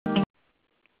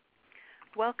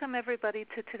Welcome everybody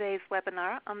to today's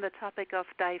webinar on the topic of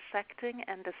dissecting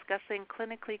and discussing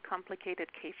clinically complicated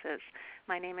cases.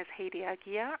 My name is Heidi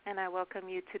Aguiar and I welcome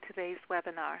you to today's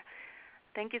webinar.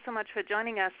 Thank you so much for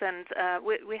joining us, and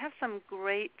we have some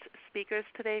great speakers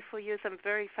today for you, some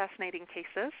very fascinating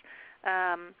cases.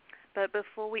 But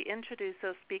before we introduce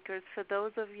those speakers, for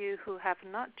those of you who have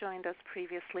not joined us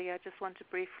previously, I just want to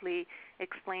briefly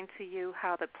explain to you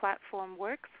how the platform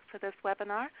works for this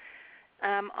webinar.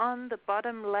 On the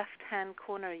bottom left-hand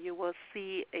corner, you will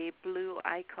see a blue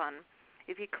icon.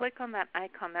 If you click on that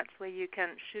icon, that's where you can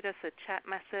shoot us a chat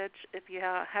message if you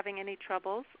are having any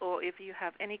troubles or if you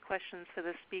have any questions for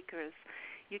the speakers.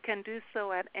 You can do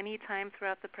so at any time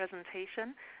throughout the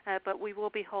presentation, but we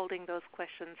will be holding those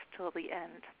questions till the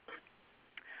end.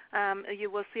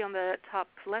 You will see on the top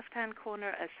left-hand corner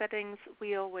a settings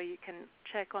wheel where you can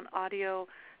check on audio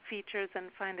features and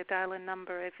find a dial-in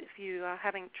number. If you are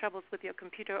having troubles with your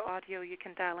computer audio, you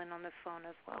can dial in on the phone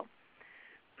as well.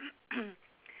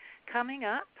 Coming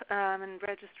up, and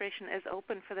registration is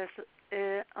open for this,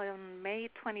 on May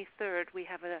 23rd, we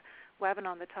have a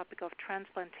webinar on the topic of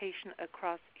transplantation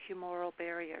across humoral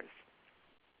barriers.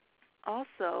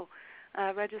 Also,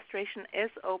 registration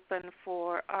is open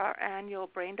for our annual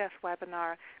brain death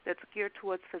webinar that's geared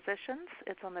towards physicians.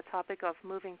 It's on the topic of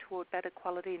moving toward better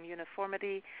quality and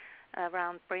uniformity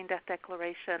around brain death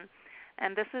declaration.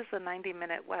 And this is a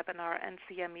 90-minute webinar, and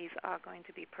CMEs are going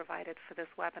to be provided for this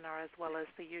webinar as well as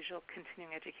the usual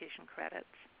continuing education credits.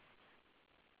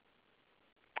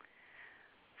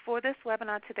 For this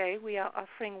webinar today, we are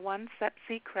offering 1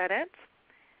 CEPC credit,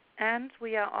 and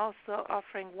we are also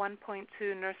offering 1.2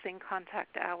 nursing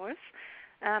contact hours.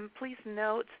 Please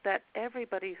note that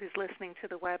everybody who's listening to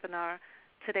the webinar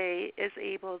today is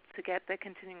able to get their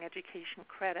continuing education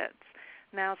credits.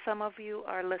 Now, some of you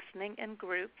are listening in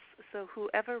groups, so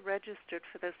whoever registered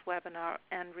for this webinar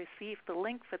and received the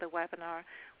link for the webinar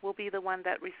will be the one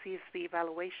that receives the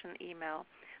evaluation email.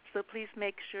 So please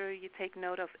make sure you take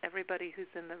note of everybody who's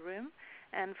in the room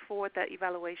and forward that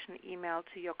evaluation email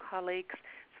to your colleagues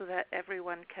so that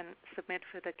everyone can submit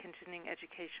for the continuing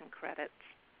education credits.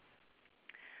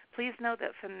 Please note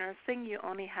that for nursing, you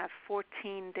only have 14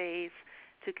 days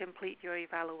to complete your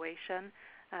evaluation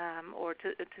or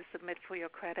to submit for your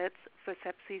credits. For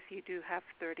sepsis, you do have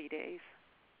 30 days.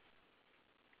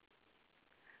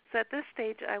 So at this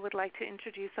stage, I would like to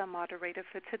introduce our moderator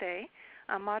for today.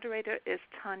 Our moderator is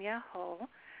Tanya Hull.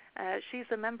 She's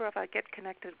a member of our Get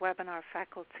Connected webinar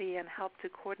faculty and helped to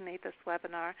coordinate this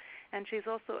webinar. And she's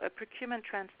also a procurement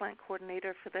transplant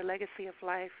coordinator for the Legacy of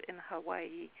Life in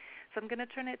Hawaii. So I'm going to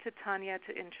turn it to Tanya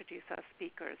to introduce our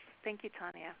speakers. Thank you,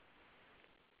 Tanya.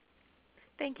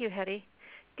 Thank you, Hetty.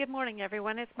 Good morning,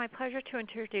 everyone. It's my pleasure to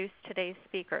introduce today's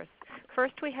speakers.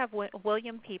 First, we have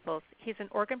William Peoples. He's an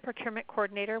organ procurement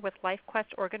coordinator with LifeQuest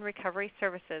Organ Recovery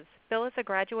Services. Bill is a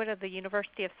graduate of the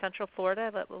University of Central Florida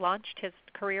that launched his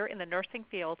career in the nursing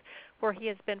field, where he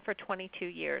has been for 22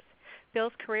 years.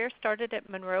 Bill's career started at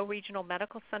Monroe Regional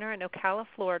Medical Center in Ocala,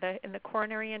 Florida, in the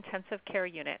coronary intensive care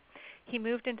unit. He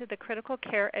moved into the critical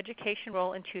care education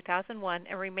role in 2001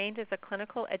 and remained as a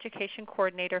clinical education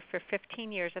coordinator for 15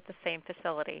 years at the same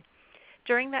facility.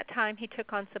 During that time, he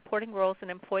took on supporting roles in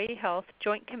employee health,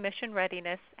 joint commission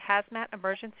readiness, hazmat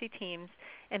emergency teams,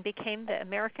 and became the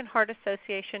American Heart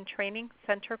Association Training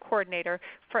Center Coordinator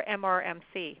for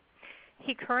MRMC.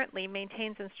 He currently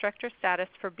maintains instructor status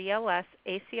for BLS,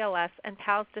 ACLS, and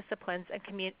PALS disciplines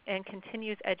and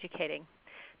continues educating.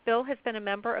 Bill has been a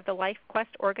member of the LifeQuest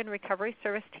Organ Recovery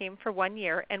Service team for 1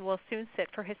 year and will soon sit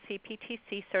for his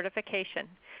CPTC certification.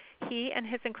 He and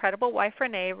his incredible wife,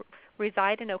 Renee,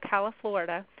 reside in Ocala,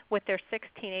 Florida, with their 6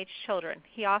 teenage children.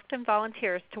 He often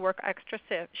volunteers to work extra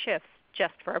shifts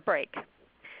just for a break.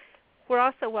 We're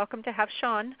also welcome to have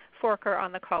Sean Forker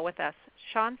on the call with us.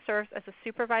 Sean serves as a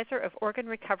supervisor of organ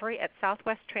recovery at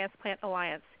Southwest Transplant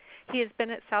Alliance. He has been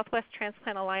at Southwest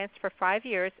Transplant Alliance for 5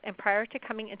 years, and prior to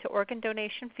coming into organ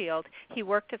donation field, he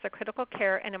worked as a critical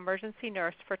care and emergency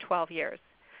nurse for 12 years.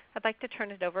 I'd like to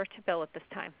turn it over to Bill at this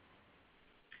time.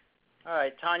 All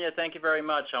right, Tanya, thank you very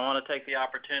much. I want to take the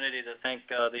opportunity to thank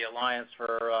the Alliance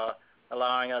for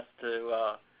allowing us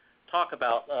to talk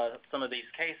about some of these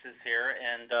cases here,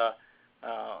 and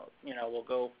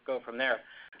we'll go from there.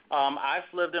 I've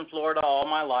lived in Florida all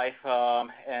my life,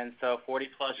 and so 40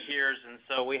 plus years, and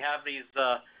so we have these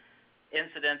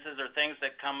incidences or things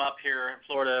that come up here in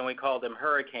Florida, and we call them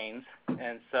hurricanes.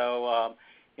 And so,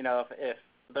 if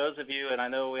those of you, and I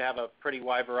know we have a pretty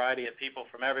wide variety of people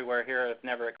from everywhere here have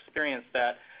never experienced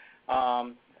that,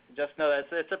 just know that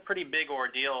it's a pretty big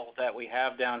ordeal that we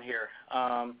have down here.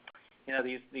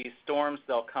 These storms,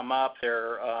 they'll come up.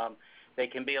 They're They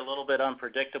can be a little bit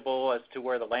unpredictable as to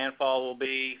where the landfall will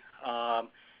be.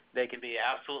 They can be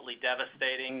absolutely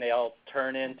devastating. They'll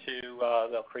turn into,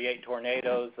 they'll create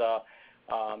tornadoes.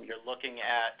 You're looking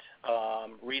at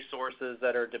resources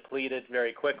that are depleted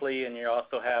very quickly, and you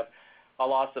also have a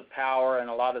loss of power and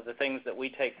a lot of the things that we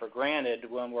take for granted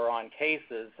when we're on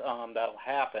cases that'll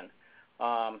happen.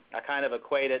 I kind of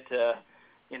equate it to,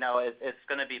 it's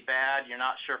going to be bad. You're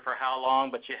not sure for how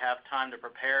long, but you have time to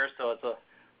prepare. So it's a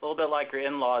little bit like your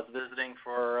in-laws visiting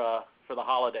for the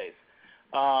holidays.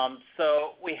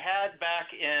 So we had back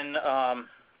in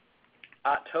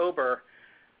October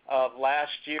of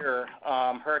last year,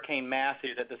 Hurricane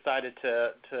Matthew that decided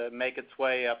to make its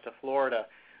way up to Florida.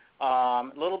 A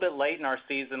little bit late in our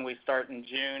season. We start in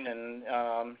June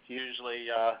and usually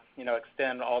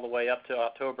extend all the way up to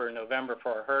October and November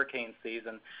for our hurricane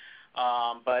season.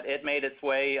 But it made its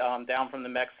way down from the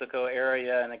Mexico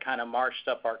area, and it kind of marched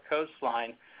up our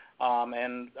coastline.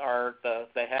 And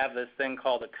they have this thing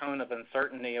called a cone of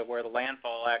uncertainty of where the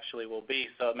landfall actually will be,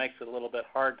 so it makes it a little bit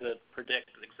hard to predict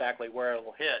exactly where it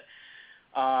will hit.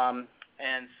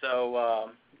 And so,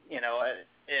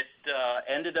 it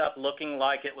ended up looking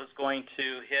like it was going to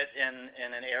hit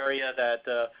in an area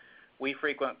that we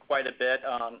frequent quite a bit,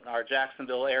 our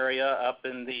Jacksonville area up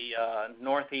in the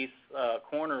northeast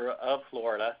corner of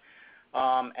Florida.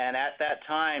 And at that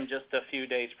time, just a few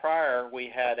days prior, we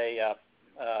had a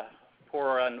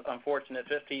poor, unfortunate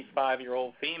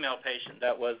 55-year-old female patient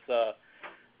that was, a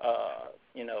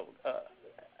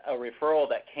referral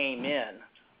that came in.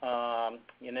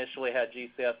 Initially had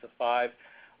GCS of 5.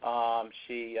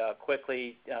 She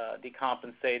quickly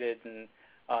decompensated and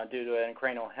due to an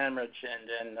cranial hemorrhage,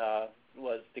 and then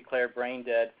was declared brain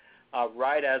dead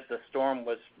right as the storm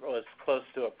was close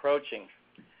to approaching.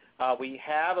 We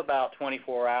have about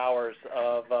 24 hours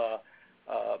of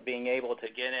being able to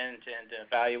get in and to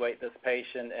evaluate this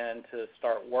patient and to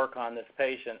start work on this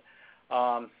patient.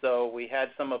 So we had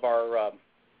some of our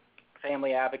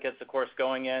family advocates, of course,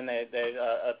 going in. They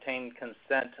obtained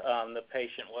consent. The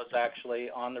patient was actually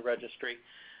on the registry,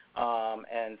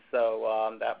 and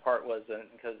so that part was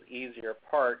an easier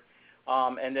part.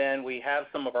 And then we have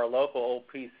some of our local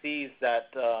OPCs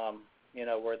that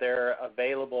were there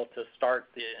available to start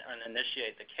and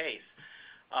initiate the case.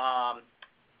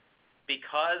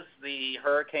 Because the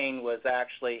hurricane was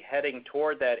actually heading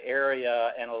toward that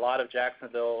area, and a lot of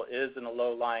Jacksonville is in a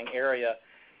low-lying area,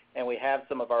 and we have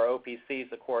some of our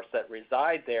OPCs, of course, that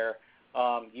reside there,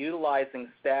 utilizing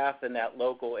staff in that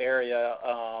local area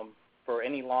for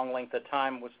any long length of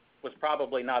time was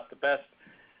probably not the best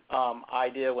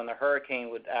idea when the hurricane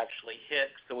would actually hit.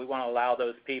 So we want to allow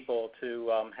those people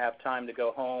to have time to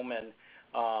go home and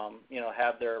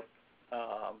have their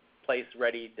place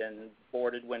readied and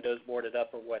boarded, windows boarded up,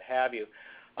 or what have you.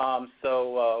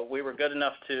 So we were good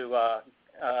enough to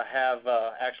have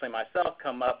actually myself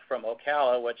come up from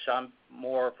Ocala, which I'm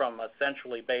more from a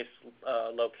centrally based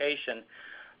location.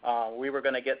 We were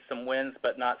going to get some winds,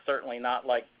 but certainly not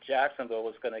like Jacksonville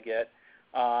was going to get,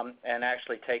 and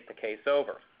actually take the case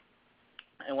over.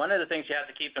 And one of the things you have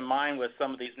to keep in mind with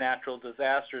some of these natural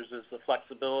disasters is the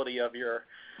flexibility of your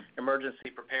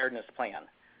emergency preparedness plan.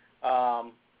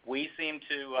 We seem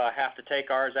to have to take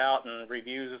ours out and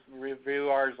review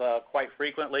ours quite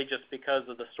frequently just because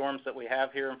of the storms that we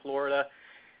have here in Florida.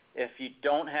 If you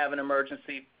don't have an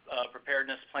emergency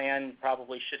preparedness plan, you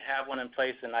probably should have one in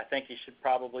place, and I think you should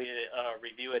probably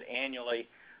review it annually.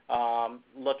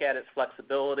 Look at its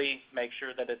flexibility, make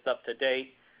sure that it's up to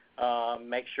date,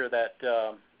 make sure that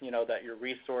that your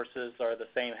resources are the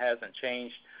same, hasn't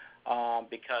changed,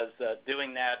 because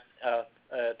doing that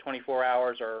 24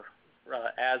 hours or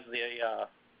as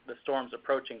the storm's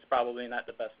approaching is probably not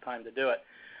the best time to do it.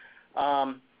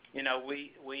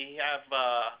 We have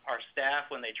our staff,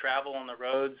 when they travel on the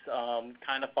roads,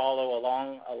 kind of follow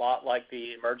along a lot like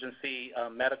the emergency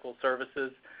medical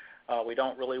services. We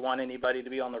don't really want anybody to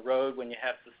be on the road when you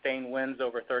have sustained winds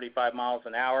over 35 miles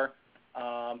an hour.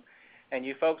 And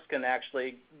you folks can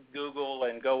actually Google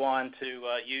and go on to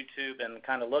YouTube and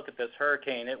kind of look at this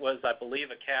hurricane. It was, I believe,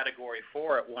 a Category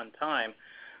 4 at one time,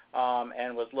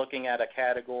 and was looking at a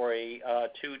Category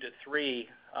 2 to 3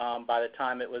 by the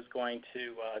time it was going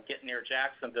to get near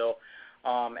Jacksonville.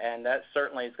 And that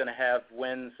certainly is going to have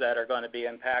winds that are going to be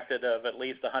impacted of at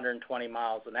least 120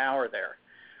 miles an hour there.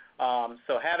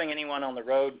 So having anyone on the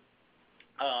road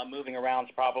moving around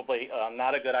is probably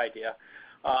not a good idea.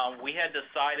 We had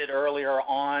decided earlier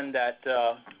on that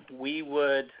we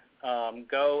would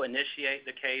go initiate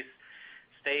the case,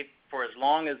 stay for as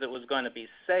long as it was going to be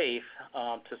safe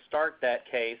to start that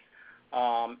case,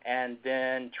 and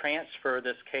then transfer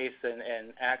this case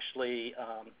and actually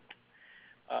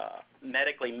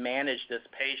medically manage this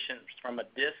patient from a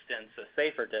distance, a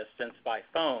safer distance by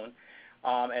phone,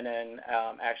 and then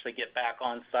actually get back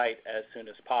on site as soon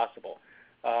as possible.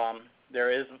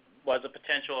 There was a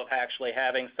potential of actually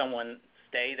having someone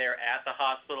stay there at the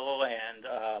hospital, and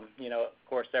of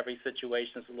course, every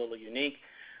situation is a little unique.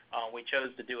 We chose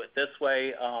to do it this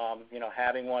way.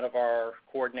 Having one of our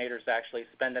coordinators actually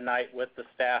spend a night with the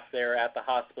staff there at the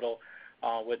hospital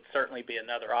would certainly be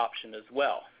another option as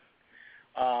well.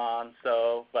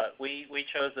 But we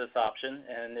chose this option,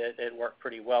 and it worked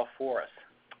pretty well for us.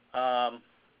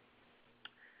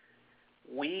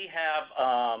 We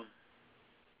have,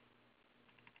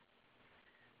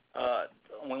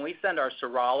 when we send our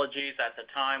serologies, at the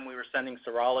time we were sending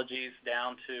serologies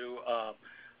down to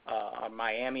our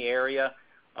Miami area,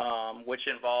 which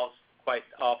involves quite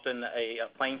often a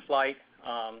plane flight.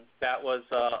 That was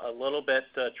a little bit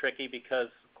tricky because,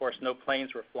 of course, no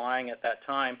planes were flying at that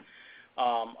time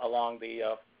along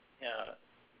the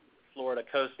Florida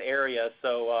coast area.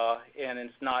 So, and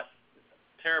it's not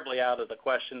terribly out of the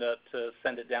question to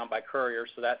send it down by courier,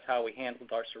 so that's how we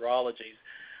handled our serologies.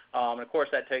 And of course,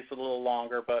 that takes a little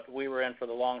longer, but we were in for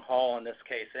the long haul in this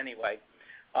case anyway.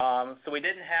 So we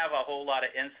didn't have a whole lot of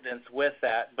incidents with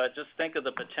that, but just think of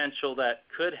the potential that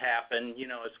could happen,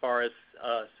 as far as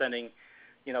sending,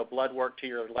 blood work to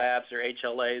your labs or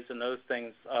HLAs and those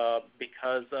things,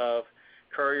 because of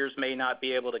couriers may not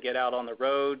be able to get out on the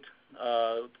road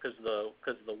because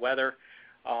of the weather,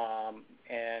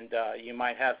 and you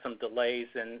might have some delays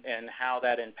in how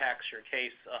that impacts your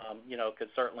case, could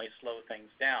certainly slow things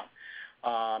down.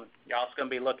 You're also going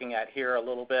to be looking at here a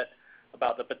little bit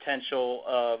about the potential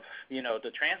of,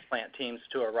 the transplant teams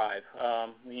to arrive.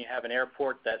 When you have an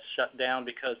airport that's shut down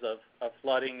because of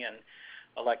flooding and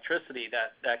electricity,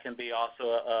 that can be also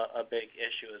a big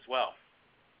issue as well.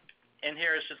 And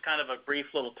here is just kind of a brief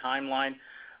little timeline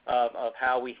of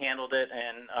how we handled it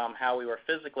and how we were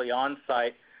physically on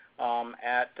site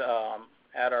at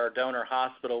our donor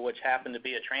hospital, which happened to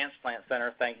be a transplant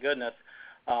center, thank goodness,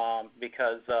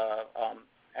 because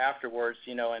afterwards,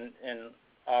 in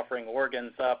offering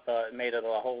organs up, it made it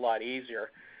a whole lot easier.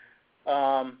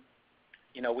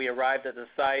 We arrived at the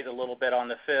site a little bit on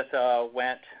the 5th,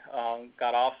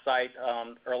 got off site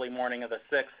early morning of the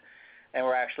 6th, and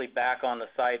we're actually back on the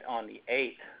site on the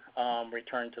 8th,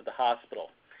 returned to the hospital.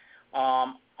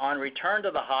 On return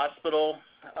to the hospital,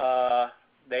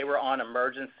 they were on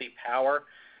emergency power.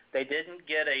 They didn't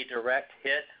get a direct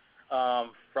hit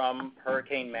from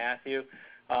Hurricane Matthew.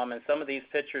 And some of these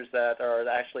pictures that are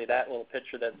actually that little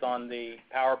picture that's on the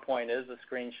PowerPoint is a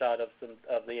screenshot of some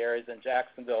of the areas in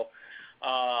Jacksonville.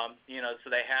 So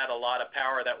they had a lot of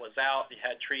power that was out. You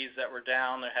had trees that were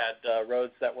down. They had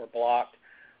roads that were blocked.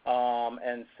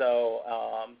 And so,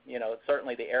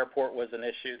 certainly the airport was an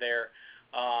issue there.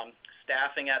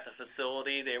 Staffing at the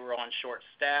facility, they were on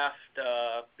short-staffed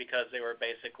because they were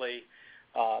basically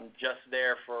just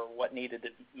there for what needed to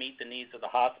meet the needs of the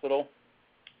hospital.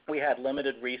 We had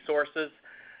limited resources.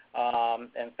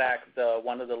 In fact,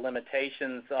 one of the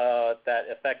limitations that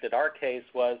affected our case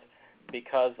was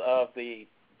because of the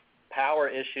power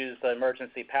issues, the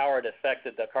emergency power, it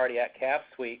affected the cardiac cath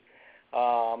suite,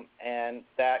 and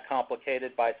that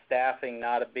complicated by staffing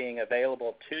not being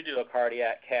available to do a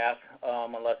cardiac cath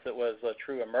unless it was a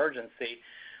true emergency.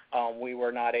 We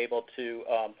were not able to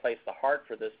place the heart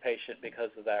for this patient because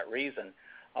of that reason.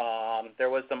 There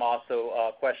was some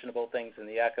also questionable things in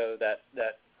the echo that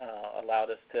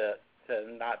allowed us to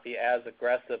not be as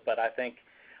aggressive, but I think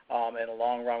in the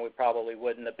long run we probably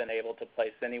wouldn't have been able to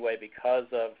place anyway because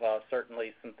of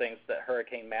certainly some things that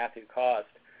Hurricane Matthew caused.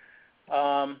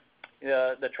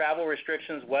 The travel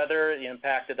restrictions, weather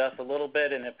impacted us a little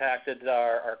bit and impacted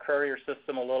our courier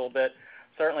system a little bit.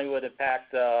 Certainly would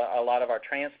impact a lot of our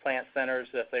transplant centers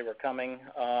if they were coming,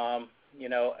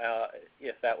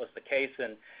 if that was the case.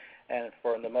 And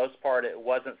for the most part, it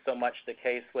wasn't so much the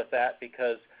case with that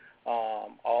because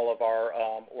all of our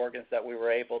organs that we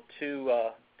were able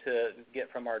to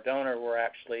get from our donor were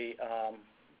actually,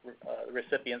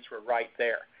 recipients were right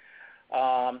there.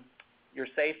 Your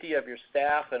safety of your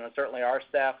staff, and certainly our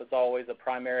staff, is always a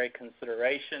primary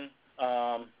consideration.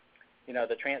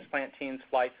 The transplant team's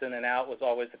flights in and out was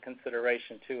always a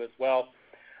consideration too as well.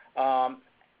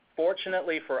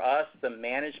 Fortunately for us, the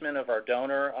management of our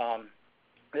donor,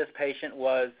 this patient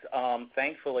was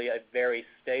thankfully a very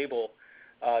stable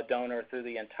donor through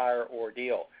the entire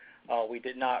ordeal. We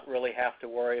did not really have to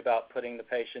worry about putting the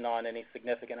patient on any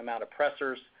significant amount of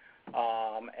pressors,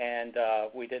 and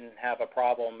we didn't have a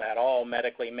problem at all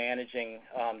medically managing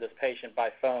this patient by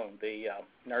phone. The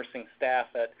nursing staff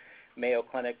at Mayo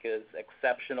Clinic is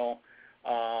exceptional.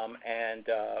 and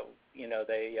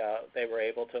they were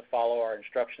able to follow our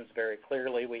instructions very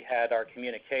clearly. We had our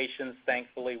communications,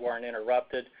 thankfully, weren't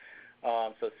interrupted.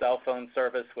 So cell phone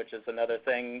service, which is another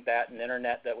thing, that and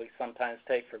internet that we sometimes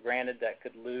take for granted, that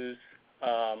could lose.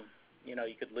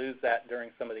 You could lose that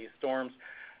during some of these storms.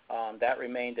 That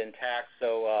remained intact.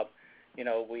 So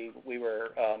we were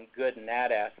good in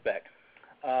that aspect.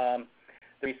 The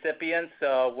recipients,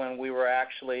 when we were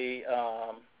actually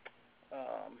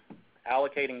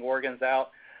allocating organs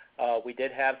out, we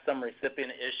did have some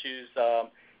recipient issues,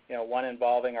 one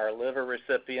involving our liver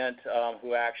recipient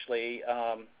who actually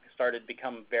started to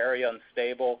become very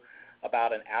unstable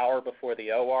about an hour before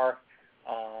the OR.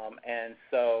 And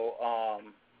so,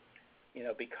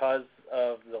 because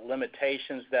of the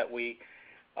limitations that we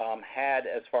had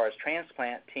as far as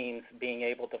transplant teams being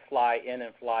able to fly in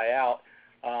and fly out,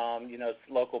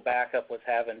 local backup was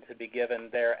having to be given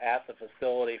there at the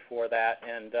facility for that.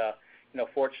 And,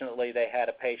 fortunately, they had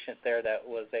a patient there that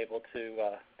was able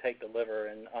to take the liver,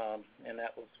 and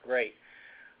that was great.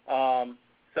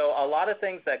 So a lot of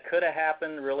things that could have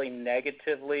happened really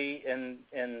negatively in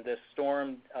this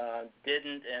storm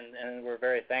didn't, and we're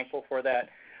very thankful for that.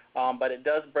 But it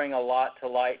does bring a lot to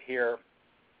light here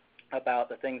about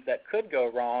the things that could go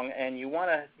wrong, and you want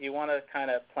to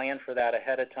kind of plan for that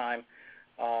ahead of time,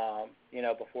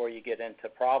 before you get into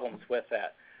problems with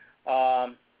that.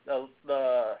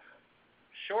 The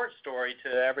short story to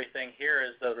everything here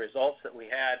is the results that we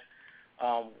had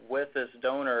with this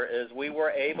donor is we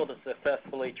were able to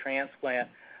successfully transplant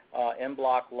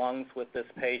en-bloc lungs with this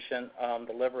patient,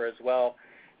 the liver as well,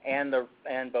 and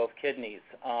both kidneys,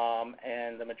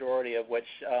 and the majority of which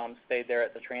stayed there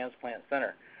at the transplant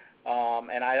center.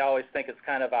 And I always think it's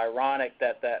kind of ironic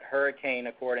that hurricane,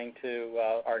 according to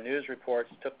our news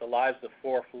reports, took the lives of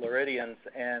 4 Floridians,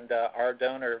 and our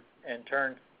donor in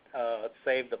turn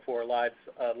saved the lives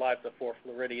of 4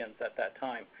 Floridians at that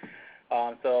time.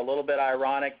 So a little bit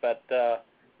ironic, but it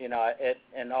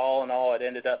in all, it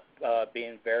ended up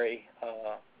being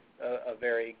a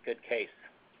very good case.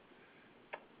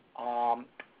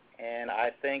 And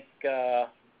I think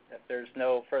if there's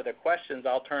no further questions,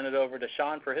 I'll turn it over to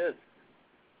Sean for his.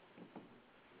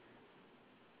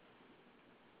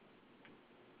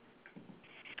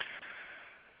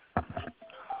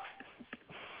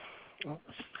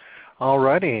 All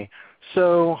righty.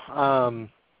 So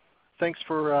thanks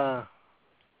for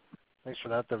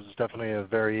that. That was definitely a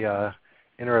very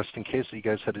interesting case that you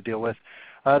guys had to deal with.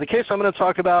 The case I'm going to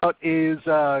talk about is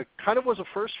kind of was a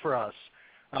first for us.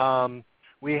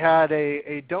 We had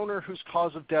a donor whose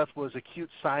cause of death was acute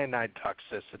cyanide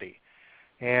toxicity,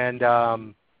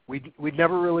 and we'd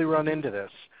never really run into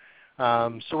this.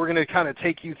 So we're going to kind of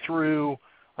take you through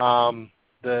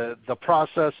the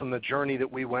process and the journey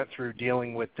that we went through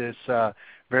dealing with this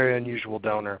very unusual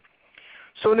donor.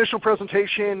 So initial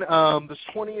presentation, this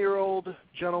 20-year-old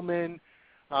gentleman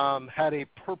had a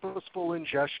purposeful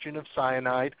ingestion of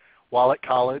cyanide while at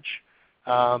college.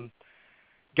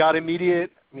 Got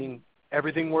immediate,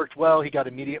 everything worked well. He got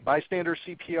immediate bystander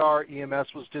CPR. EMS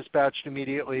was dispatched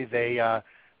immediately.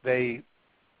 They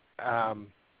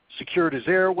secured his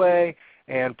airway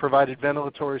and provided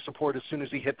ventilatory support as soon as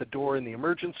he hit the door in the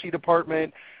emergency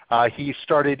department. He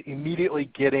started immediately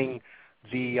getting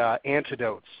the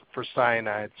antidotes for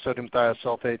cyanide, sodium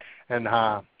thiosulfate and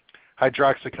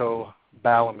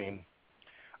hydroxycobalamin.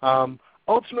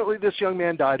 Ultimately, this young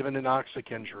man died of an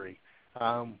anoxic injury,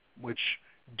 which,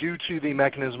 due to the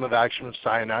mechanism of action of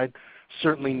cyanide,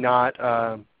 certainly not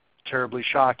terribly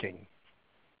shocking.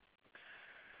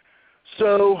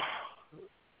 So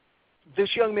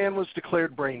this young man was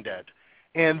declared brain dead,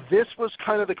 and this was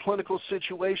kind of the clinical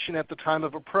situation at the time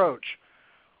of approach.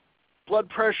 Blood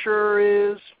pressure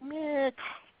is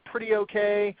pretty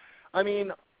okay.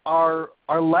 Our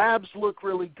labs look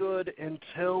really good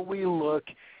until we look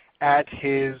at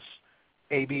his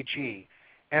ABG.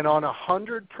 And on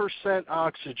 100%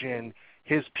 oxygen,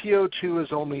 his PO2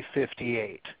 is only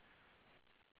 58.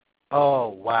 Oh,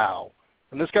 wow.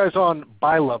 And this guy's on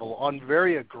bilevel, on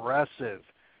very aggressive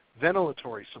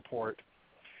ventilatory support.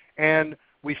 And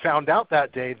we found out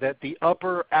that day that the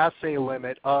upper assay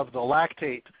limit of the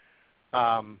lactate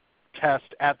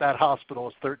test at that hospital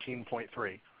is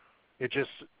 13.3.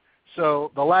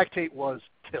 So the lactate was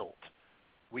tilt.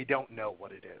 We don't know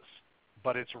what it is,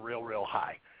 but it's real, real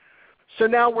high. So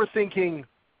now we're thinking,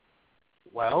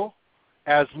 well,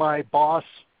 as my boss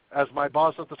at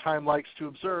the time likes to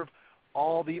observe,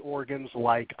 all the organs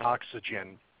like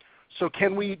oxygen. So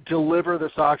can we deliver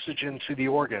this oxygen to the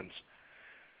organs?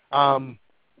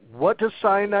 What does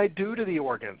cyanide do to the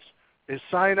organs? Is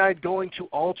cyanide going to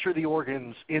alter the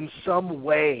organs in some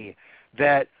way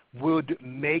that would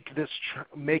make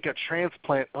make a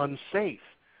transplant unsafe?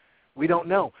 We don't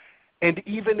know. And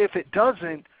even if it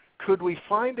doesn't, could we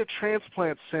find a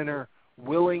transplant center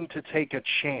willing to take a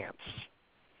chance,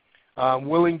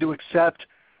 willing to accept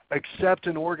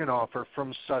an organ offer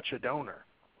from such a donor?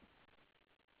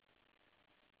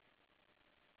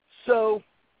 So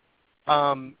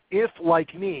if,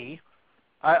 like me,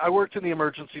 I worked in the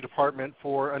emergency department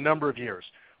for a number of years.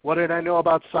 What did I know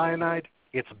about cyanide?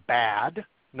 It's bad,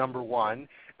 number one.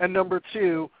 And number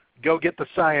two, go get the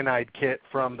cyanide kit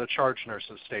from the charge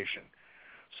nurses station.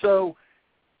 So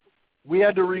we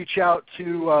had to reach out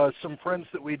to some friends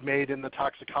that we'd made in the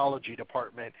toxicology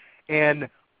department and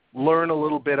learn a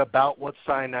little bit about what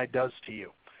cyanide does to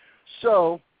you.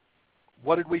 So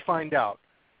what did we find out?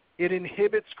 It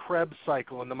inhibits Krebs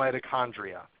cycle in the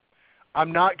mitochondria.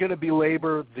 I'm not going to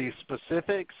belabor the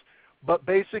specifics, but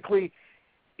basically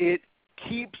it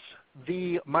keeps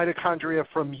the mitochondria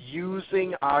from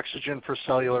using oxygen for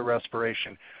cellular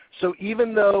respiration. So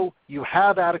even though you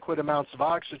have adequate amounts of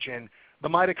oxygen, the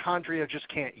mitochondria just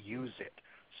can't use it.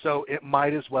 So it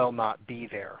might as well not be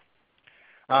there.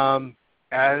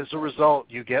 As a result,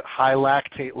 you get high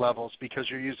lactate levels because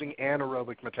you're using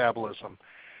anaerobic metabolism.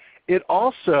 It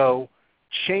also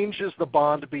changes the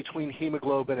bond between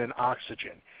hemoglobin and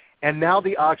oxygen. And now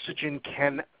the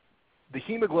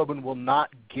hemoglobin will not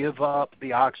give up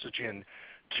the oxygen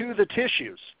to the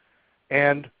tissues.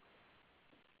 And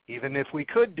even if we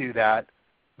could do that,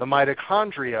 the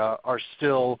mitochondria are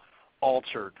still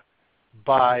altered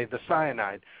by the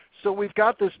cyanide. So we've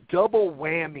got this double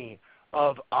whammy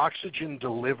of oxygen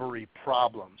delivery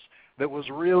problems that was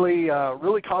really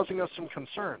causing us some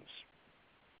concerns.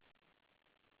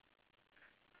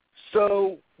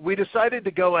 So we decided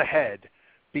to go ahead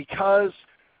because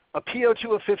a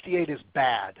PO2 of 58 is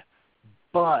bad,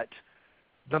 but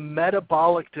the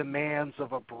metabolic demands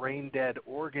of a brain-dead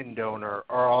organ donor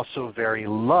are also very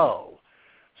low.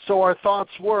 So our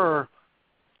thoughts were,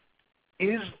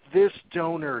 is this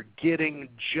donor getting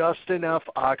just enough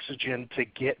oxygen to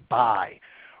get by?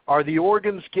 Are the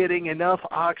organs getting enough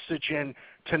oxygen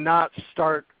to not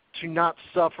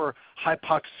suffer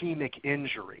hypoxemic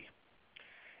injury?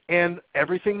 And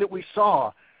everything that we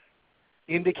saw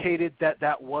indicated that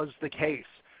that was the case.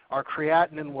 Our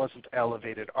creatinine wasn't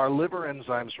elevated. Our liver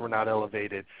enzymes were not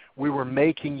elevated. We were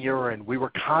making urine. We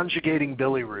were conjugating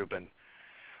bilirubin.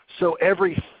 So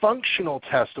every functional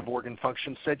test of organ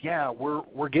function said, yeah,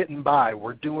 we're getting by.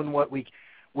 We're doing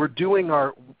we're doing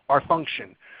our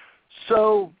function.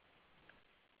 So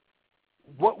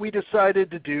what we decided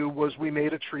to do was we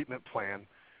made a treatment plan,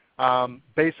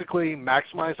 basically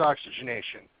maximize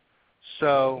oxygenation.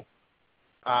 So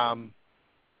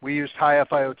we used high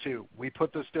FiO2. We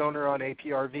put this donor on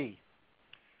APRV.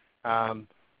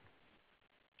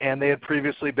 And they had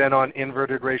previously been on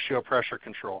inverted ratio pressure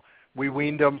control. We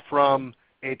weaned them from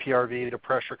APRV to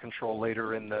pressure control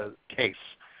later in the case.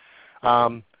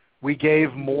 We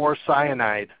gave more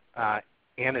cyanide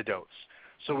antidotes.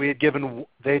 So they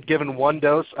had given one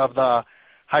dose of the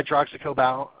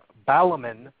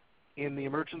hydroxycobalamin in the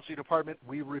emergency department.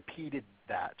 We repeated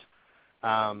that.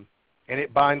 And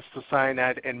it binds to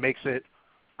cyanide and makes it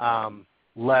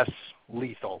less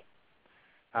lethal.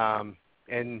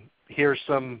 And here's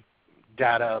some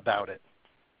data about it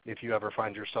if you ever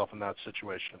find yourself in that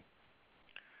situation.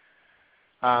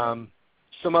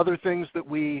 Some other things that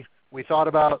we thought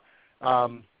about,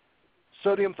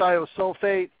 sodium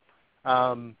thiosulfate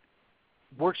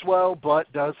works well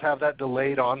but does have that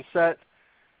delayed onset.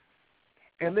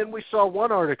 And then we saw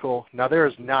one article. Now there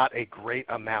is not a great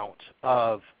amount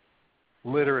of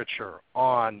literature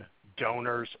on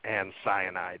donors and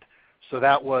cyanide. So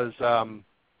that was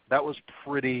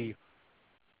pretty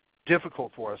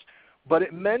difficult for us. But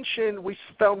it mentioned, we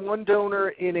found one donor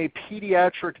in a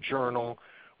pediatric journal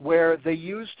where they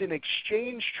used an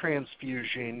exchange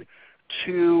transfusion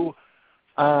to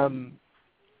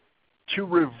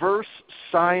reverse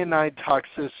cyanide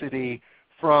toxicity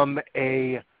from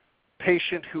a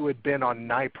patient who had been on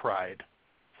nipride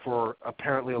for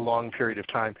apparently a long period of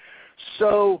time.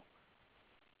 So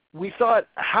we thought,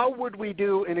 how would we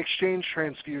do an exchange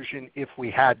transfusion if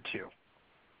we had to?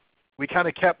 We kind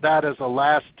of kept that as a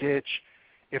last ditch.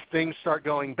 If things start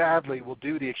going badly, we'll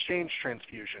do the exchange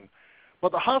transfusion.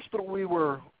 But the hospital we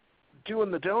were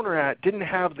doing the donor at didn't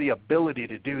have the ability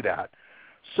to do that.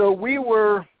 So we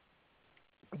were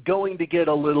going to get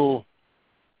a little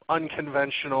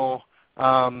unconventional.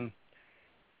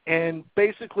 And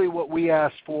basically what we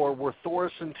asked for were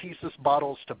thoracentesis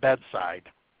bottles to bedside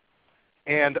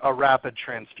and a rapid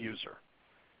transfuser.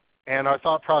 And our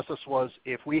thought process was,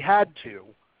 if we had to,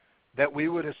 that we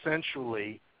would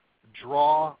essentially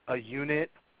draw a unit,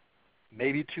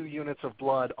 maybe 2 units of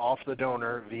blood off the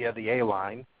donor via the A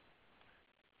line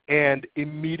and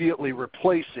immediately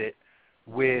replace it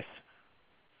with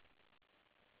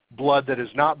blood that has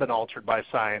not been altered by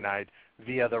cyanide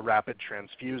via the rapid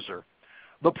transfuser.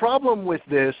 The problem with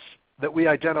this that we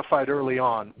identified early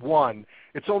on, one,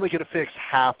 it's only going to fix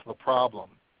half the problem.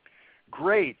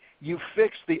 Great, you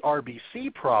fixed the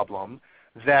RBC problem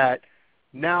that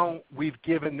now we've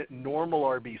given normal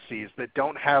RBCs that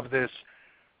don't have this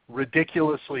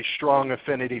ridiculously strong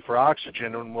affinity for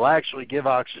oxygen and will actually give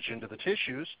oxygen to the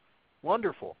tissues.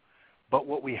 Wonderful. But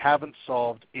what we haven't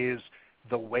solved is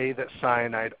the way that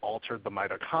cyanide altered the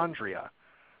mitochondria.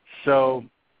 So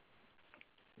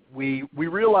we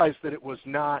realized that it was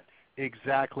not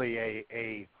exactly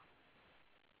a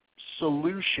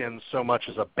solution so much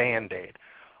as a Band-Aid.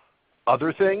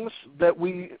 Other things that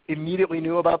we immediately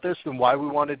knew about this and why we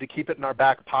wanted to keep it in our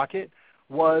back pocket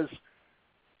was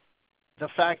the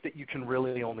fact that you can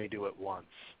really only do it once.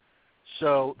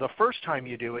 So the first time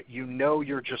you do it, you know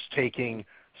you're just taking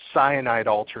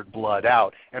cyanide-altered blood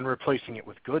out and replacing it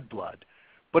with good blood.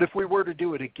 But if we were to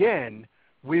do it again,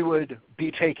 we would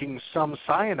be taking some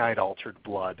cyanide-altered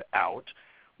blood out,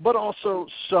 but also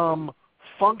some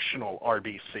functional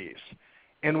RBCs.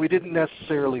 And we didn't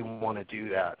necessarily want to do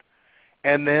that.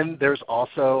 And then there's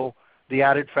also the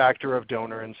added factor of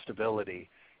donor instability.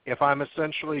 If I'm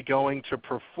essentially going to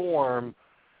perform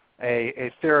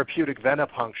a therapeutic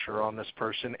venipuncture on this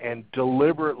person and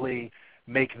deliberately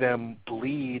make them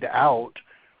bleed out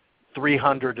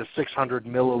 300 to 600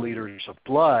 milliliters of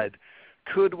blood,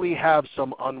 could we have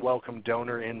some unwelcome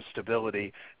donor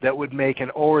instability that would make an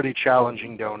already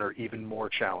challenging donor even more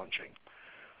challenging?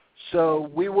 So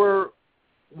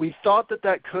we thought that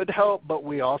that could help, but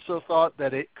we also thought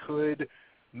that it could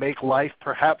make life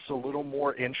perhaps a little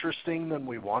more interesting than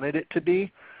we wanted it to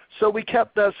be. So we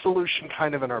kept that solution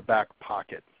kind of in our back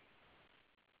pocket.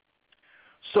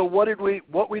 So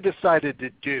what we decided to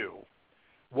do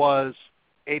was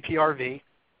APRV.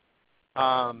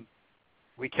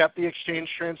 We kept the exchange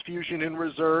transfusion in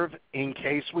reserve in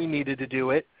case we needed to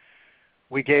do it.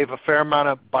 We gave a fair amount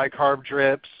of bicarb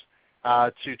drips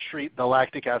to treat the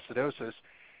lactic acidosis.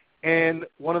 And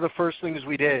one of the first things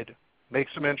we did, make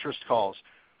some interest calls.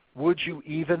 Would you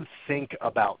even think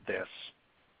about this?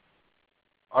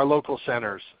 Our local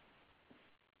centers,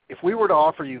 if we were to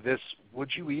offer you this, would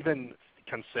you even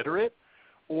consider it?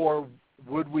 Or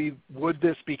would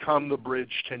this become the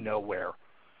bridge to nowhere,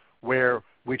 where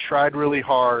we tried really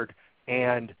hard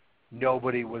and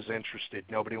nobody was interested,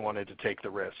 nobody wanted to take the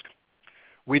risk?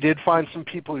 We did find some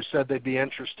people who said they'd be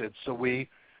interested, so we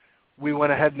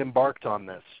went ahead and embarked on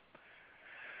this.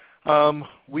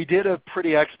 We did a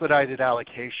pretty expedited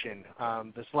allocation.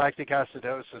 This lactic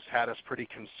acidosis had us pretty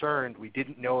concerned. We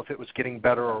didn't know if it was getting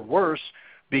better or worse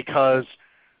because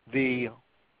we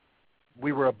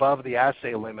were above the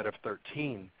assay limit of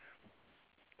 13.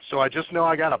 So I just know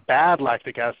I got a bad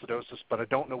lactic acidosis, but I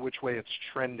don't know which way it's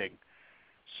trending.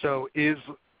 So is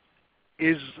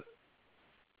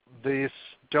this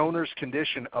donor's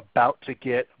condition about to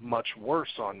get much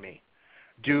worse on me?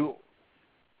 Do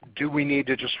we need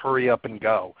to just hurry up and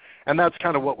go? And that's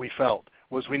kind of what we felt,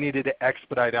 was we needed to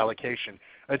expedite allocation.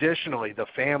 Additionally, the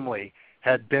family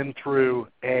had been through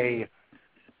a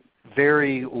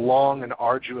very long and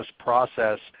arduous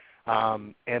process,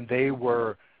 and they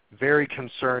were very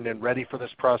concerned and ready for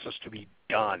this process to be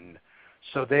done.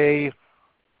 So they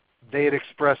had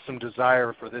expressed some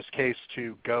desire for this case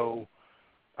to go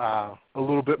a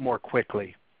little bit more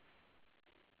quickly.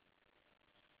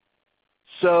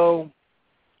 So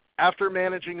after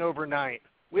managing overnight,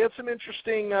 we had some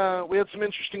interesting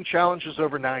challenges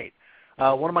overnight.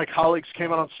 One of my colleagues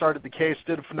came out and started the case,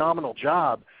 did a phenomenal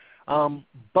job,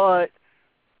 but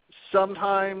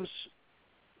sometimes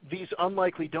these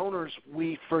unlikely donors,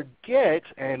 we forget,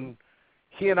 and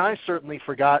he and I certainly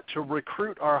forgot, to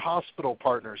recruit our hospital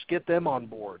partners, get them on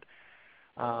board.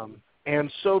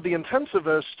 And so the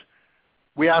intensivist,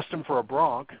 we asked him for a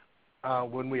bronch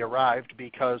when we arrived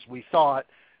because we thought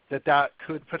that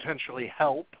could potentially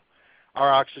help our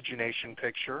oxygenation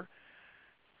picture.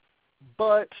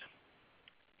 But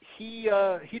he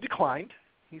declined.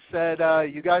 He said,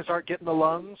 you guys aren't getting the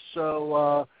lungs,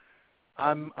 so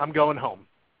I'm going home.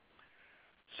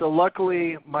 So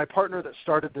luckily, my partner that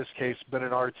started this case has been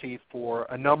an RT for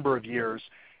a number of years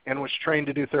and was trained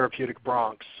to do therapeutic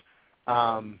bronchs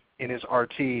in his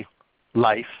RT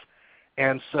life.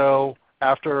 And so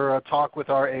after a talk with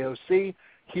our AOC,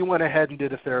 he went ahead and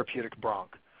did a therapeutic bronch,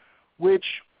 which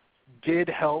did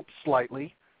help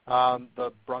slightly.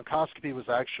 The bronchoscopy was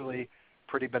actually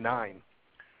pretty benign.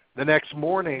 The next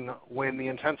morning, when the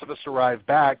intensivist arrived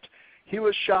back, he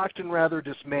was shocked and rather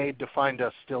dismayed to find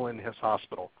us still in his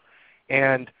hospital.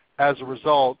 And as a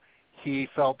result, he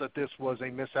felt that this was a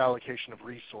misallocation of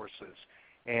resources,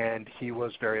 and he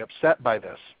was very upset by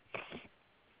this.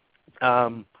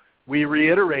 We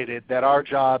reiterated that our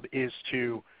job is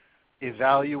to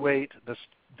evaluate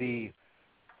the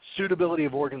suitability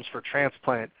of organs for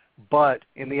transplant, but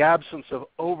in the absence of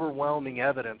overwhelming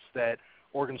evidence that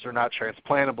organs are not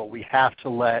transplantable, we have to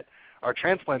let our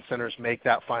transplant centers make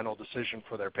that final decision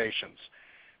for their patients.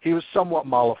 He was somewhat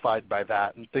mollified by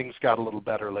that, and things got a little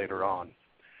better later on.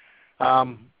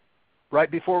 Right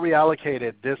before we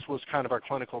allocated, this was kind of our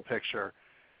clinical picture.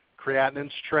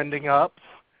 Creatinine's trending up,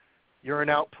 urine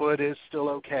output is still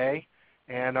okay,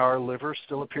 and our liver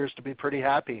still appears to be pretty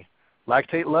happy.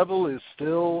 Lactate level is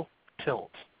still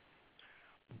tilt.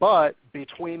 But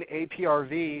between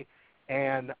APRV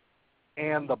and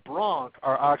the bronch,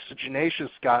 our oxygenation's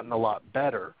gotten a lot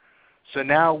better. So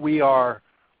now we have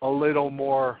a little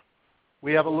more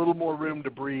room to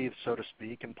breathe, so to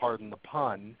speak, and pardon the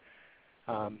pun.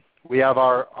 We have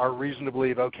our reason to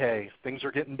believe, okay, things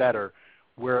are getting better,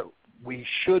 where we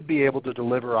should be able to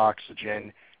deliver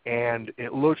oxygen, and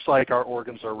it looks like our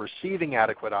organs are receiving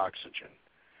adequate oxygen.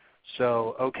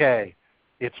 So, okay,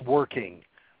 it's working.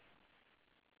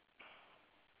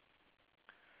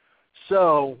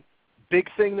 So, big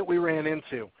thing that we ran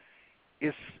into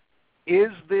is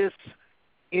this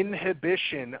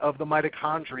inhibition of the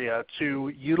mitochondria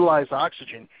to utilize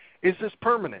oxygen, is this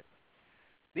permanent?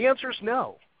 The answer is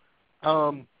no.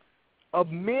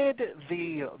 Amid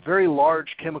the very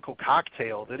large chemical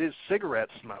cocktail that is cigarette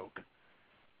smoke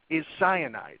is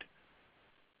cyanide.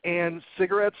 And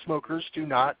cigarette smokers do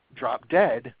not drop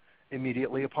dead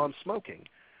immediately upon smoking.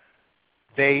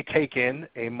 They take in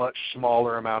a much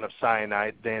smaller amount of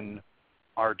cyanide than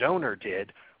our donor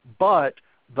did, but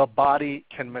the body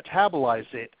can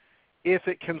metabolize it if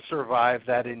it can survive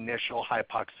that initial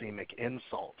hypoxemic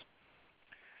insult.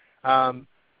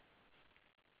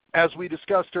 As we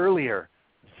discussed earlier,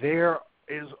 there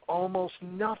is almost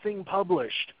nothing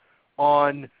published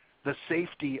on the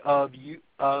safety of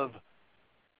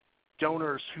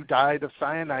donors who died of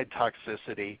cyanide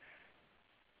toxicity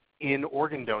in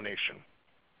organ donation.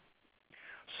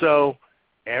 So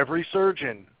every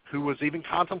surgeon who was even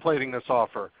contemplating this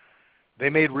offer, they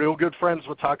made real good friends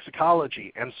with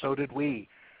toxicology, and so did we,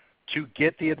 to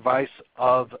get the advice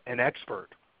of an expert.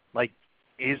 Like,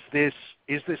 is this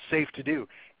safe to do?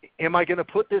 Am I going to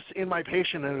put this in my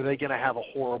patient, and are they going to have a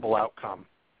horrible outcome?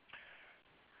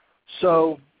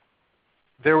 So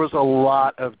there was a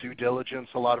lot of due diligence,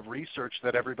 a lot of research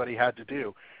that everybody had to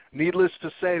do. Needless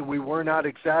to say, we were not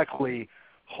exactly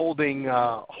holding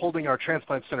our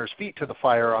transplant center's feet to the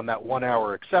fire on that 1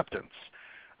 hour acceptance,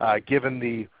 given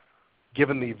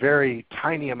the very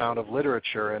tiny amount of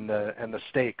literature and the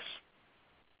stakes.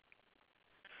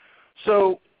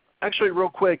 So actually, real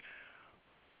quick,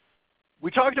 we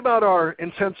talked about our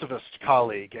intensivist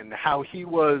colleague and how he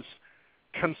was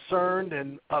concerned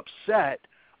and upset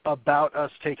about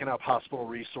us taking up hospital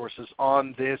resources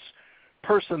on this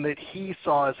person that he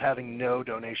saw as having no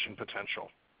donation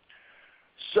potential.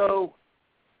 So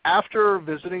after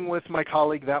visiting with my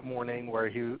colleague that morning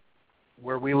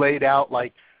where we laid out,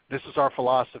 like, this is our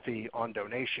philosophy on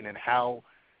donation and how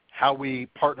we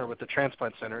partner with the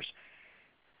transplant centers,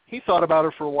 he thought about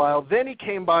it for a while. Then he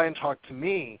came by and talked to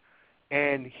me,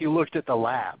 and he looked at the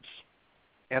labs.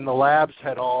 And the labs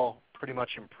had all pretty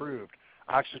much improved.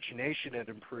 Oxygenation had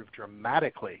improved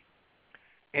dramatically.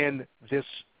 And this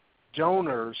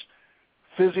donor's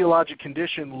physiologic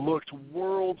condition looked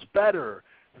worlds better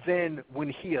than when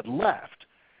he had left.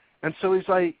 And so he's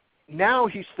like, now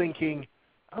he's thinking,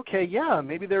 okay, yeah,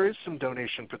 maybe there is some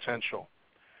donation potential.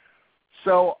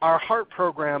 So our heart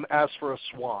program asked for a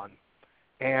swan.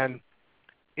 And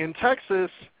in Texas,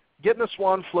 getting a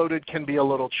swan floated can be a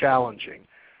little challenging.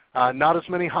 Not as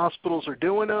many hospitals are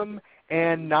doing them,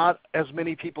 and not as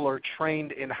many people are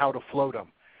trained in how to float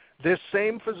them. This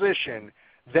same physician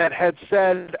that had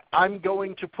said, I'm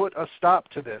going to put a stop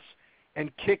to this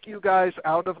and kick you guys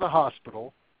out of the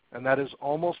hospital, and that is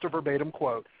almost a verbatim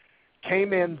quote,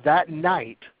 came in that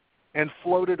night and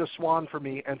floated a swan for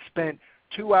me and spent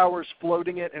 2 hours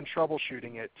floating it and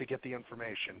troubleshooting it to get the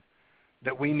information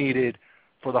that we needed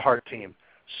for the heart team.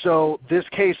 So this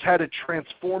case had a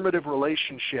transformative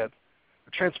relationship,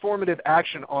 a transformative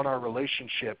action on our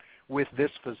relationship with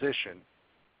this physician.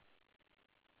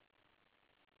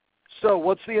 So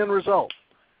what's the end result?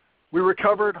 We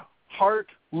recovered heart,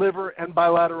 liver, and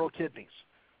bilateral kidneys.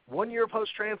 1 year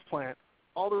post-transplant,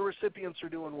 all the recipients are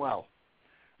doing well.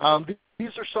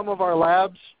 These are some of our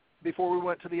labs before we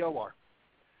went to the OR.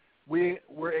 We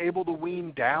were able to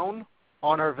wean down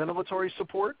on our ventilatory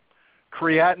support.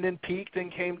 Creatinine peaked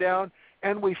and came down,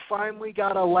 and we finally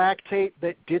got a lactate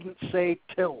that didn't say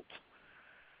tilt.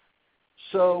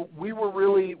 So we were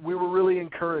really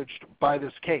encouraged by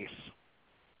this case.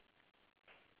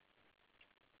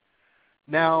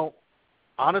 Now,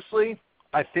 honestly,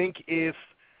 I think if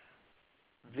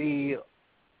the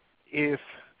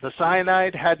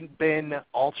cyanide hadn't been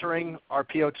altering our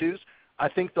PO2s, I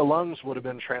think the lungs would have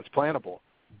been transplantable.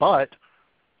 But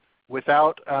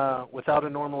without a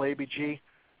normal ABG,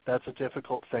 that's a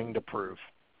difficult thing to prove.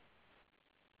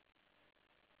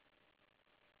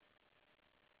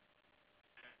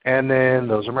 And then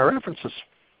those are my references.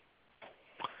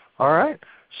 All right,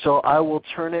 so I will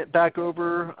turn it back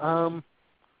over.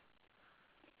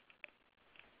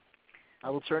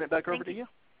 To you.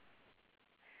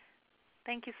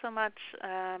 Thank you so much,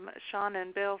 Sean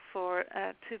and Bill, for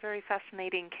two very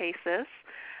fascinating cases.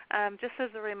 Just as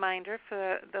a reminder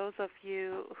for those of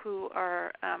you who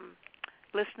are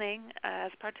listening as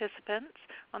participants,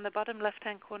 on the bottom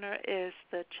left-hand corner is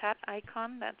the chat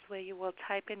icon. That's where you will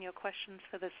type in your questions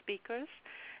for the speakers,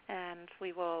 and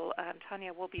we will,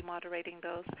 Tanya will be moderating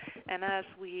those. And as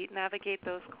we navigate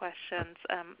those questions,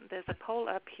 there's a poll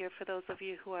up here for those of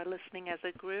you who are listening as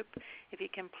a group. If you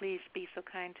can please be so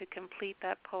kind to complete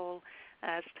that poll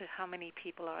as to how many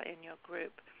people are in your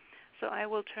group. So I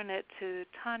will turn it to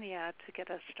Tanya to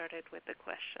get us started with the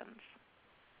questions.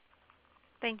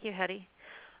 Thank you, Hetty.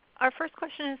 Our first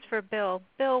question is for Bill.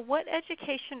 Bill, what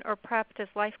education or prep does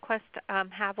LifeQuest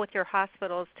have with your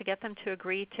hospitals to get them to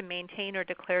agree to maintain or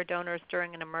declare donors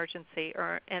during an emergency?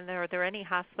 And are there any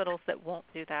hospitals that won't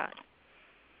do that?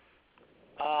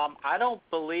 I don't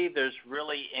believe there's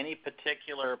really any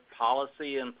particular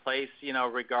policy in place,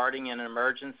 regarding an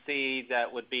emergency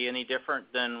that would be any different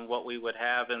than what we would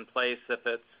have in place if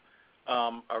it's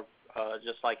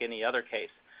just like any other case.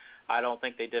 I don't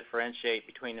think they differentiate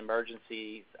between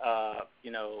emergencies,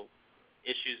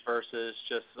 issues versus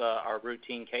just our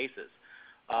routine cases.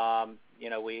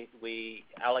 We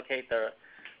allocate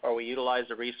we utilize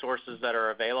the resources that are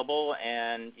available,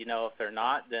 and if they're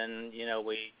not, then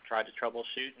we try to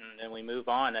troubleshoot and then we move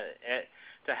on.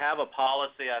 To have a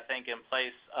policy, I think, in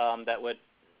place that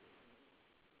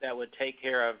would take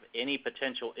care of any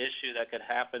potential issue that could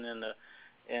happen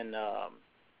in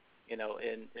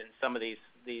some of these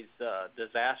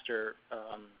disaster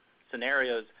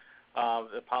scenarios,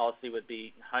 the policy would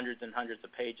be hundreds and hundreds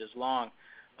of pages long.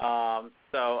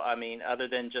 Other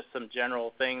than just some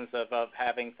general things of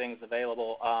having things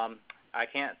available, I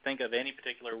can't think of any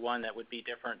particular one that would be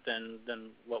different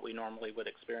than what we normally would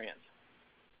experience.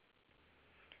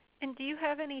 And do you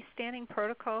have any standing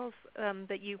protocols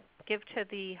that you give to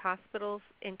the hospitals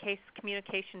in case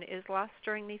communication is lost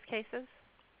during these cases?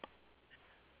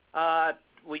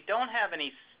 We don't have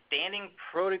any standing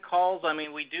protocols.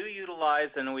 We do utilize,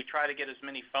 and we try to get as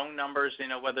many phone numbers,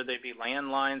 whether they be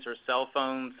landlines or cell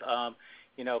phones.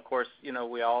 Of course,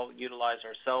 we all utilize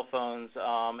our cell phones,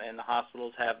 and the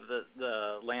hospitals have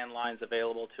the landlines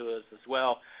available to us as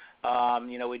well.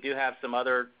 We do have some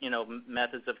other,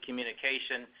 methods of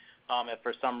communication. If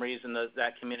for some reason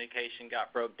that communication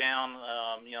got broke down,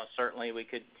 certainly we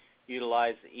could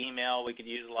utilize email, we could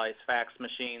utilize fax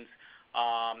machines.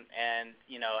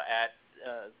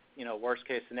 Worst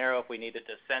case scenario, if we needed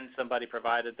to send somebody,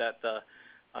 provided that the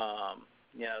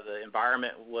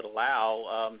environment would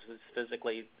allow, to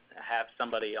physically have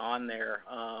somebody on there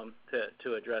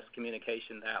to address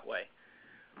communication that way.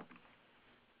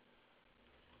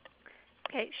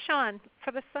 Okay, Sean,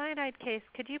 for the cyanide case,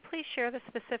 could you please share the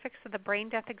specifics of the brain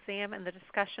death exam and the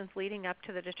discussions leading up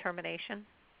to the determination?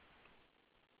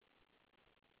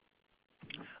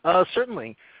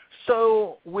 Certainly.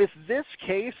 So with this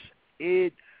case,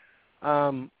 it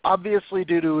obviously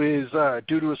due to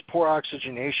his poor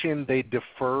oxygenation, they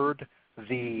deferred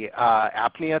the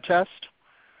apnea test,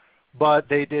 but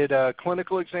they did a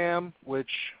clinical exam,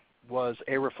 which was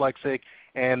areflexic,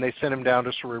 and they sent him down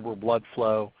to cerebral blood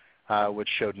flow, which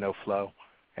showed no flow,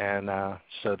 and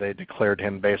so they declared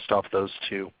him based off those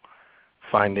two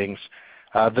findings.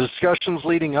 The discussions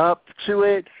leading up to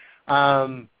it,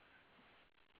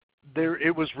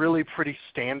 it was really pretty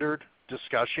standard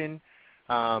discussion.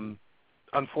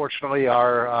 Unfortunately,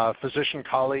 our physician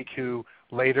colleague who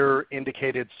later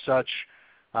indicated such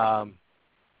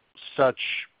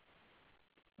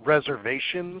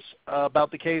reservations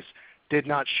about the case did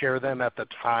not share them at the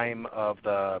time of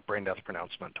the brain death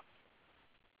pronouncement.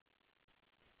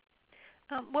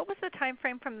 What was the time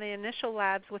frame from the initial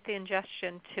labs with the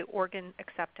ingestion to organ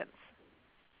acceptance?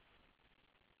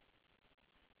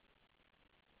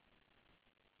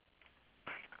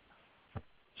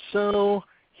 So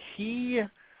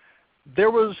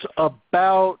there was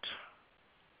about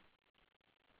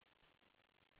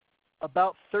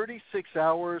 36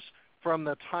 hours from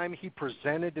the time he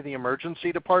presented to the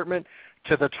emergency department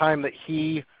to the time that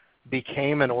he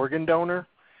became an organ donor.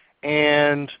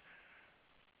 And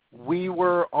we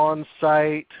were on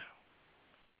site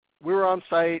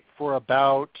for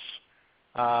about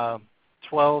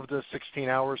 12 to 16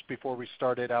 hours before we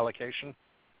started allocation.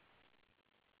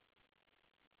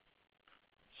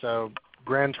 So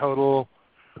grand total,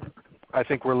 I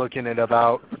think we're looking at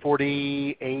about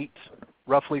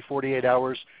roughly 48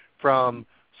 hours from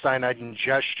cyanide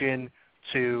ingestion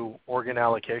to organ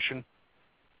allocation.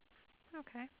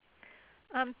 Okay.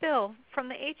 Bill, from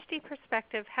the HD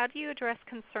perspective, how do you address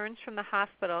concerns from the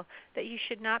hospital that you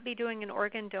should not be doing an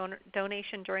organ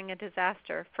donation during a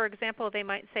disaster? For example, they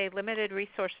might say limited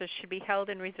resources should be held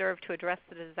in reserve to address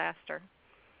the disaster.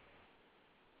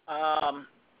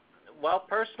 Well,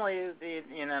 personally,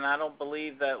 and I don't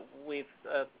believe that we've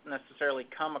necessarily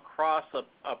come across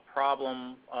a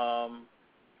problem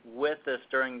with this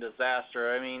during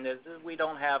disaster. I mean, the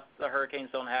hurricanes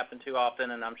don't happen too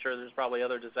often, and I'm sure there's probably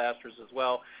other disasters as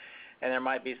well. And there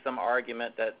might be some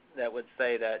argument that would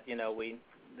say that that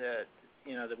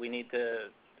we need to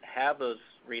have those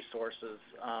resources,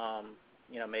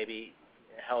 maybe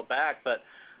held back. But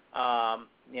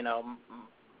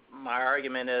my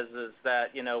argument is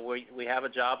that we have a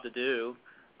job to do.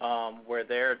 We're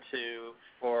there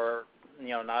for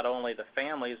not only the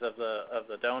families of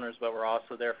the donors, but we're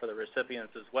also there for the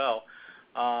recipients as well.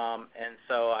 And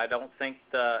so I don't think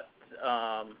that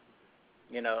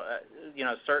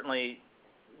certainly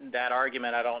that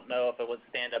argument, I don't know if it would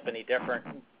stand up any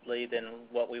differently than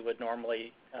what we would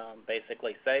normally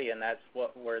basically say, and that's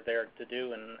what we're there to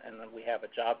do, and we have a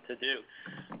job to do.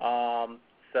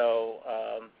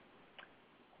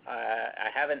 I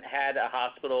haven't had a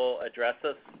hospital address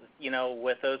us,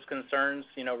 with those concerns,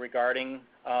 regarding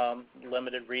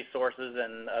limited resources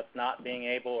and us not being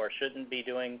able or shouldn't be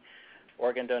doing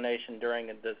organ donation during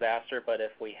a disaster. But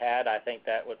if we had, I think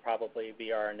that would probably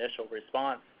be our initial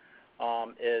response,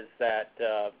 is that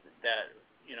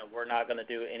we're not going to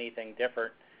do anything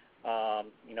different,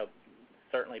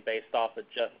 certainly based off of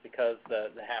just because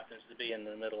that happens to be in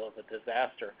the middle of a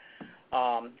disaster.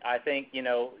 I think,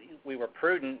 we were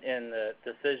prudent in the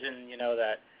decision,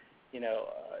 that,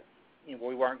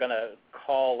 we weren't going to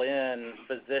call in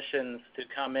physicians to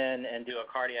come in and do a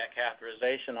cardiac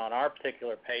catheterization on our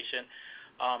particular patient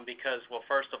because, well,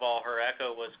 first of all, her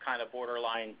echo was kind of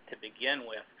borderline to begin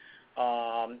with,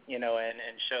 and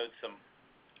showed some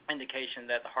indication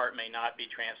that the heart may not be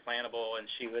transplantable, and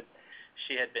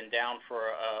she had been down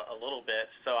for a little bit.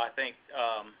 So I think,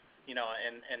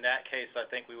 in that case, I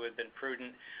think we would have been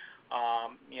prudent.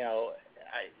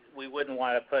 We wouldn't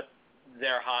want to put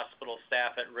their hospital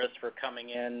staff at risk for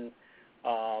coming in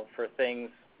for things,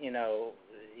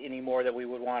 any more than we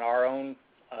would want our own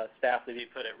staff to be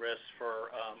put at risk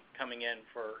for coming in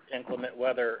for inclement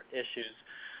weather issues.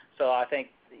 So I think,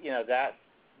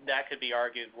 that could be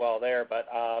argued well there, but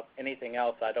anything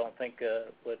else I don't think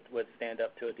would stand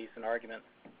up to a decent argument.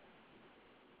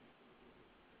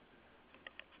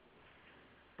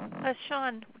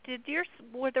 Sean,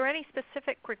 were there any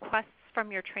specific requests from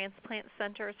your transplant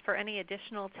centers for any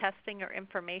additional testing or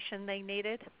information they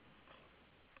needed?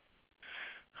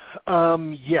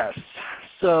 Yes.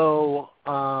 So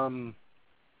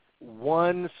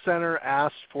one center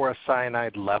asked for a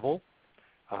cyanide level.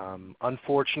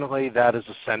 Unfortunately, that is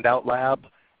a send-out lab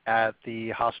at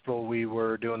the hospital we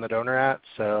were doing the donor at,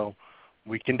 so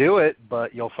we can do it,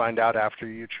 but you'll find out after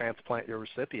you transplant your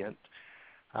recipient.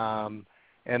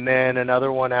 And then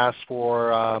another one asked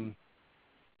for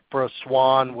a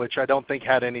SWAN, which I don't think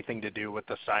had anything to do with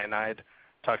the cyanide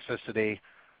toxicity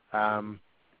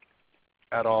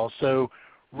at all. So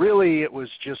really it was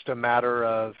just a matter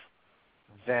of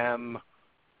them.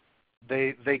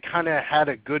 They kind of had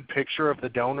a good picture of the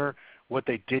donor. What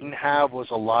they didn't have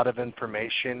was a lot of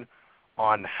information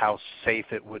on how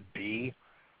safe it would be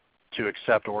to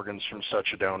accept organs from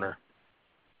such a donor.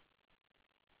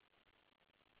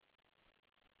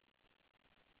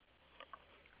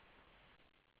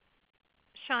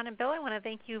 Sean and Bill, I want to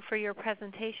thank you for your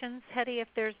presentations. Hetty, if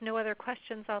there's no other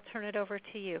questions, I'll turn it over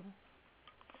to you.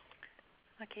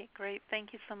 Okay, great.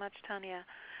 Thank you so much, Tanya.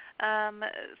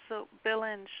 So Bill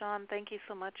and Sean, thank you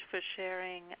so much for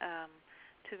sharing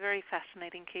two very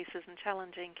fascinating cases and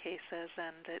challenging cases,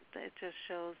 and it just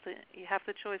shows that you have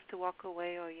the choice to walk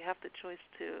away or you have the choice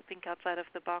to think outside of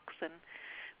the box and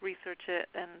research it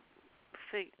and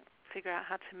figure out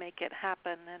how to make it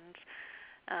happen. And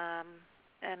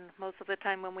and most of the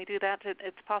time when we do that,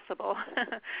 it's possible.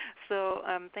 So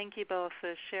thank you both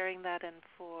for sharing that and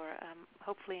for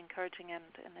hopefully encouraging and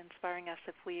inspiring us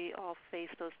if we all face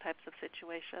those types of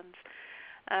situations.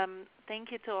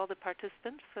 Thank you to all the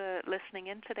participants for listening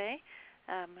in today.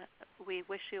 We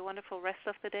wish you a wonderful rest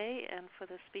of the day, and for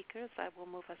the speakers, I will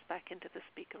move us back into the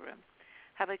speaker room.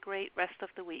 Have a great rest of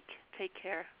the week. Take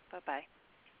care.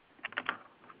 Bye-bye.